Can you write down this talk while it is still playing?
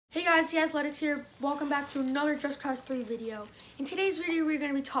Hey guys, the Athletics here. Welcome back to another Just Cause 3 video. In today's video, we're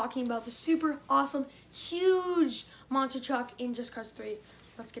going to be talking about the super awesome, huge monster truck in Just Cause 3.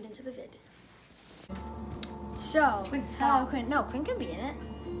 Let's get into the vid. So, Quinn, no, Quinn can be in it.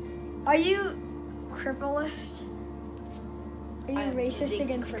 Are you cripplist? Are you racist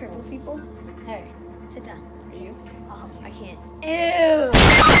against crippled people? Hey, sit down. Are you? I'll help you. I can't. Ew!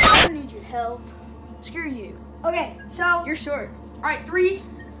 I don't need your help. Screw you. Okay, so You're short. All right, 3,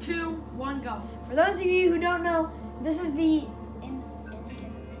 2, 1, go. for those of you who don't know, this is the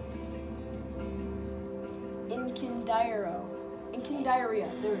Incandiarrhea.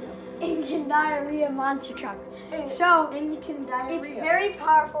 There we go. Incandiarrhea monster truck. So Incandiarrhea. it's very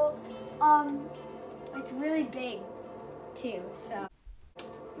powerful. It's really big too. So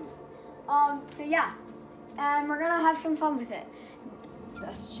yeah, and we're gonna have some fun with it.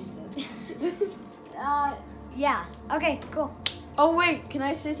 That's what she said. Yeah. Okay. Cool. Oh wait, can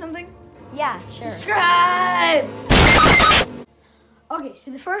I say something? Yeah. Sure. Subscribe! Okay, so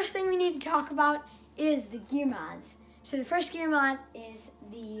the first thing we need to talk about is the gear mods. So the first gear mod is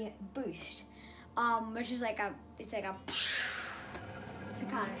the boost, which is it's a kind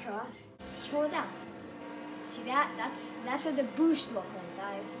of show us. Just hold it down. See that? That's what the boost looks like,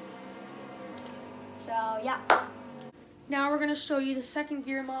 guys. So yeah. Now we're gonna show you the second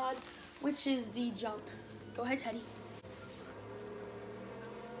gear mod, which is the jump. Go ahead, Teddy.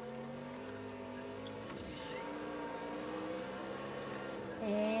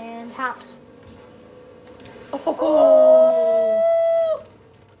 And hops. Oh!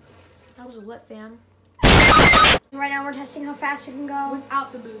 That was a lit, fam. Right now we're testing how fast it can go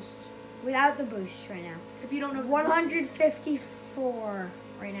Without the boost. without the boost right now. If you don't know, 154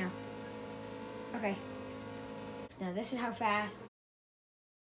 right now. Okay. So now this is how fast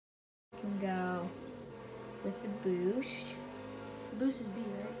it can go with the boost. the boost is B,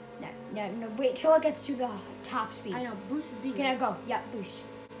 right? No, wait till it gets to the top speed. I know, boost is B. Okay, now go. Yeah, boost.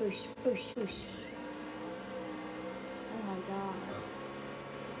 Boost, boost, boost. Oh my god.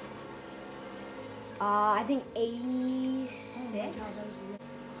 I think 86. Oh my god, that was lit.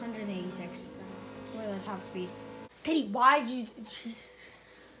 186. We're the top speed. Teddy, why did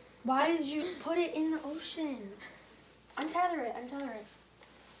you put it in the ocean? Untether it.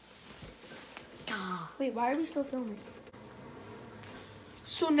 Wait, why are we still filming?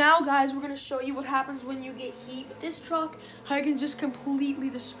 So now, guys, we're going to show you what happens when you get heat with this truck. How you can just completely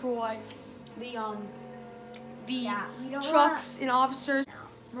destroy the trucks and officers.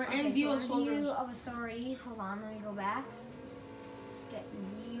 We're in view of view of authorities. Hold on, let me go back. Let's get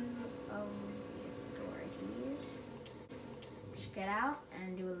view of the authorities. Just get out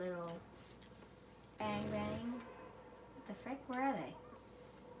and do a little bang bang. What the frick? Where are they?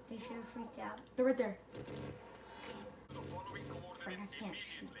 They should have freaked out. They're right there. Frick, I can't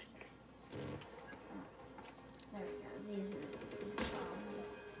shoot. There we go. These are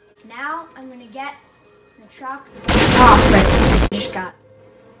now I'm gonna get the truck. Oh frick! I just got.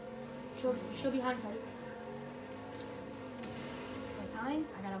 Show behind, Teddy. They're coming?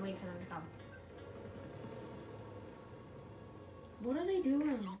 I gotta wait for them to come. What are they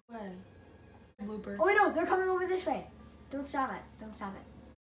doing? Way. Blooper. Oh wait, no, they're coming over this way. Don't stop it. Don't stop it.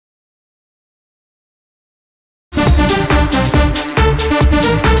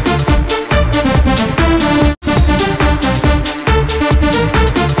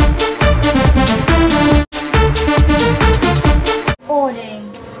 Oh dang.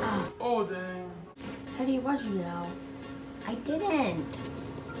 Oh, dang. Teddy, why'd you get out? I didn't.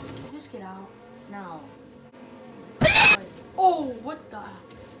 Just get out. No. Oh, what the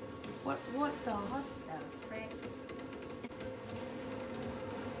Frick?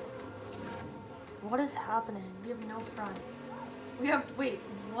 What is happening? We have no front. Wait,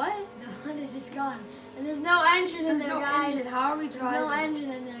 what? The hood is just gone. And there's no engine in There's there, no guys. engine. How are we There's driving? no engine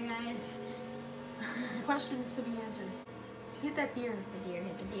in there, guys. Questions to be answered. To hit that deer. The deer,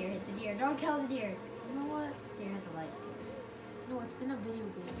 hit the deer, hit the deer. Don't kill the deer. You know what? Deer has a light. No, it's in a video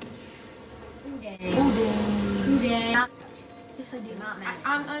game. Who dang? Who dang? Who dang? Yes, I do. Not mad.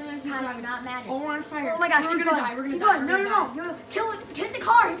 I'm gonna keep Kind of driving. not mad. Oh, we're on fire. Oh my gosh, we're keep gonna going. die. We're gonna Keep die. going. No. Kill it. Hit the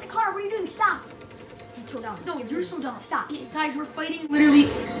car. Hit the car. What are you doing? Stop. You're so dumb. No, you're so dumb. Stop. Guys, we're fighting literally.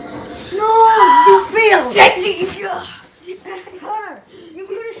 No, you failed. Sexy. Connor, you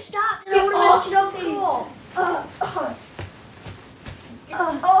could have stopped and it would have been so cool.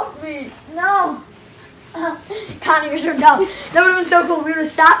 Off me. No. Connor, you're so dumb. That would have been so cool. We would have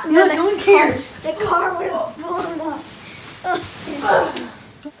stopped and No, then no one cares. The car would have blown up.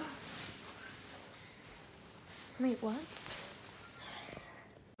 Wait, what?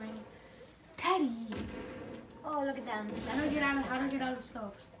 Teddy. Oh, look at them. How do I get out of the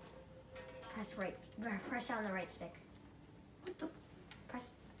stove? Press right. Press down the right stick. What the?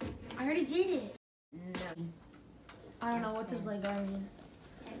 Press. I already did it. No. I don't know what does Lego mean.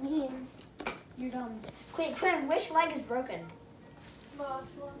 It means you're dumb. Quinn, which leg is broken? Oh,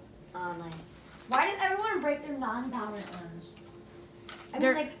 nice. Why does everyone break their non-dominant limbs? I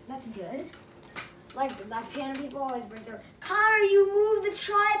mean, like, that's good. Like, left-handed people always break their... Connor, you moved the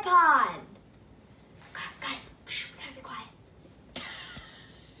tripod! Guys, shh, we gotta be quiet.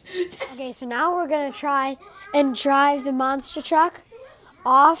 Okay, so now we're gonna try and drive the monster truck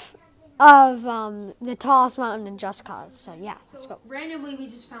off of the tallest mountain in Just Cause. So, yeah, let's go. Randomly, we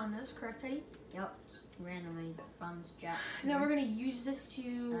just found this, correct, Teddy? Yep, randomly found this jack. Now we're gonna use this to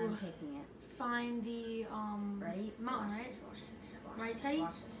I'm taking it. find the Ready? mountain, Watch right? this, watch this, Right, Teddy?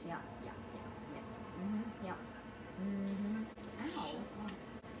 Watch this. Yeah. Yep. Ow.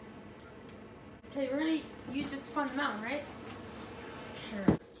 Teddy, we're gonna use this to find the mountain, right?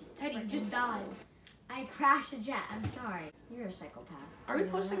 Sure. Teddy, you just died. I crashed a jet. I'm sorry. You're a psychopath. Are we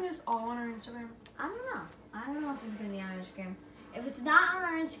posting this all on our Instagram? I don't know. I don't know if it's gonna be on our Instagram. If it's not on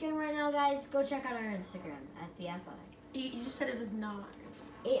our Instagram right now, guys, go check out our Instagram at The Athletic. You just said it was not.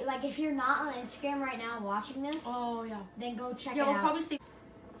 Like, if you're not on Instagram right now watching this, Oh, yeah. then go check it Yeah, we'll out. probably see.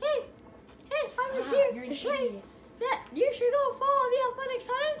 Hey, I was Stop, here you're to an say idiot. that you should go follow The Athletics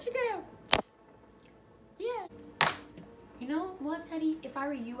on Instagram. Yeah. You know what, Teddy? If I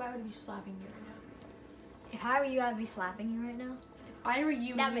were you, I would be slapping you right now. If I were you, I'd be slapping you right now. If I were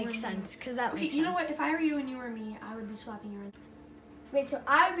you, That and you makes were me- sense, because that Okay, makes you know sense. what? If I were you and you were me, I would be slapping you right now. Wait, so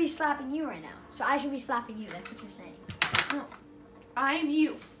I would be slapping you right now. So I should be slapping you. That's what you're saying. No, I am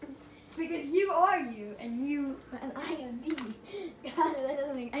you. Because you are you, and you, and I am me. God, that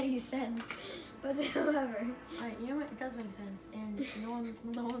doesn't make any sense whatsoever. Alright, you know what? It does make sense, and no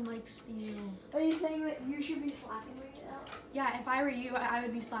one likes you. Are you saying that you should be slapping me right now? Yeah, if I were you, I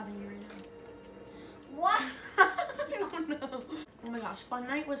would be slapping you right now. What? I don't know. Oh my gosh, Fun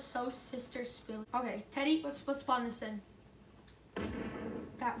Night was so sister spill. Okay, Teddy, let's spawn this thing.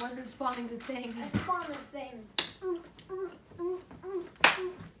 That wasn't spawning the thing. Let's spawn this thing.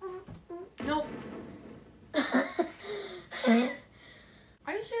 Nope.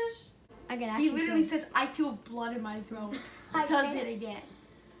 Are you serious? I can He actually. literally says, I feel blood in my throat. I Does can't. it again.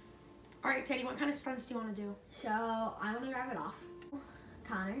 Alright, Teddy, what kind of stunts do you want to do? So I'm gonna drive it off.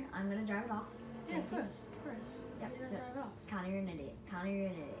 Connor, I'm gonna drive it off. Yeah, of course. Yep, He's gonna yep. drive it off. Connor, you're an idiot. Connor, you're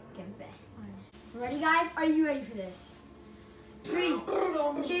an idiot. Give it back. Fine. Ready, guys? Are you ready for this? 3,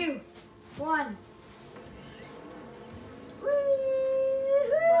 2, 1. Wow.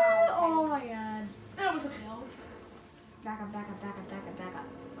 Oh my god. That was a fail. Back up, back up, back up, back up, back up.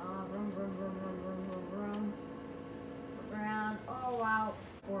 Vroom, vroom, vroom, vroom, vroom, vroom, vroom. Around. Oh wow.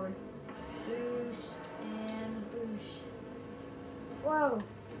 Forward. Boost and boost. Whoa.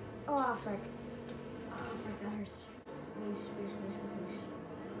 Oh frick. Oh frick, that hurts. Boost, boost, boost, boost.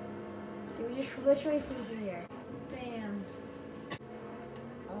 Dude, we just literally flew through there. Bam.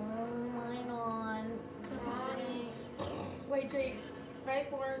 Oh my god. Wait, Jake. Right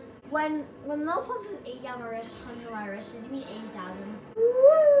for When Lil Pump says 80 on my wrist, 100 on my wrist, does he mean 80,000?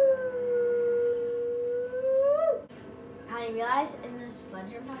 How do you realize in this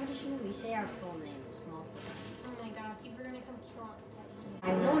sledge jump competition we say our full names multiple times? Oh my god, people are gonna come kill us, Teddy. I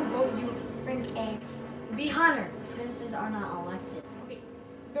No know. one vote you, Prince A. Be Connor. Princes are not elected. Okay,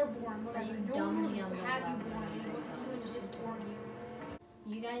 they're born, whatever. you No dumb one will young have you little born. bastard. You was just born here.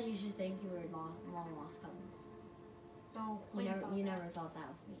 You guys used to think you were long lost cousins. No, You Quinn never, thought you that. never thought that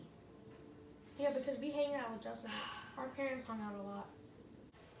with me. Yeah, because we hang out with Justin. Our parents hung out a lot.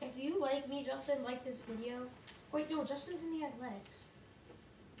 If you like me, Justin, like this video. Wait, no, Justin's in the Athletics.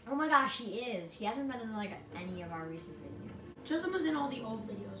 Oh my gosh, he is. He hasn't been in like any of our recent videos. Justin was in all the old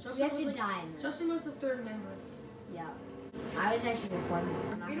videos. We Justin have was to like, die in this. Justin was the third member. Yeah. I was actually before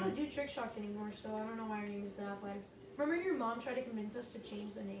him. We don't do trick shots anymore, so I don't know why our name is the Athletics. Remember your mom tried to convince us to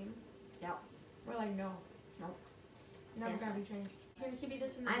change the name? Yep. We're like, no. Nope. Never Yeah. gonna be changed. You're gonna keep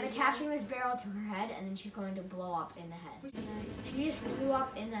this in the I'm video? attaching this barrel to her head, and then she's going to blow up in the head. She just blew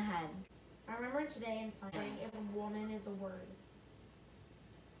up in the head. I remember today in something, if a woman is a word.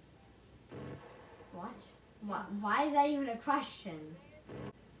 What? Why is that even a question?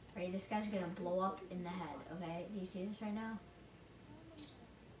 Ready? This guy's gonna blow up in the head. Okay? Do you see this right now?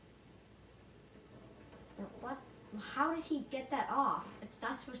 What? How did he get that off? It's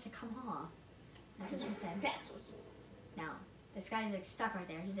not supposed to come off. That's what she said. That's what Now, this guy's like stuck right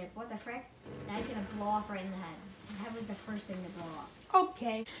there. He's like, what the frick? Now he's gonna blow up right in the head. His head was the first thing to blow up.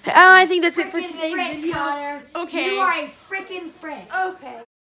 Okay. I think that's it for Frickin' today's frick, video. Connor. Okay. You are a frickin' frick. Okay.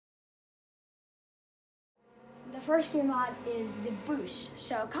 The the first gear mod is the boost.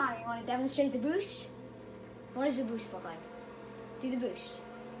 So Connor, you want to demonstrate the boost? What does the boost look like? Do the boost.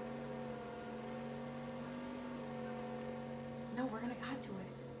 No, we're gonna cut to it.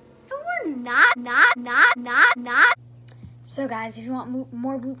 No, we're not. So guys, if you want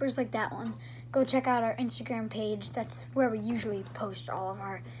more bloopers like that one, go check out our Instagram page. That's where we usually post all of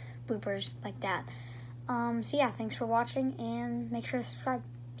our bloopers like that. So yeah, thanks for watching and make sure to subscribe.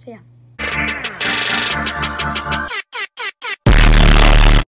 See ya.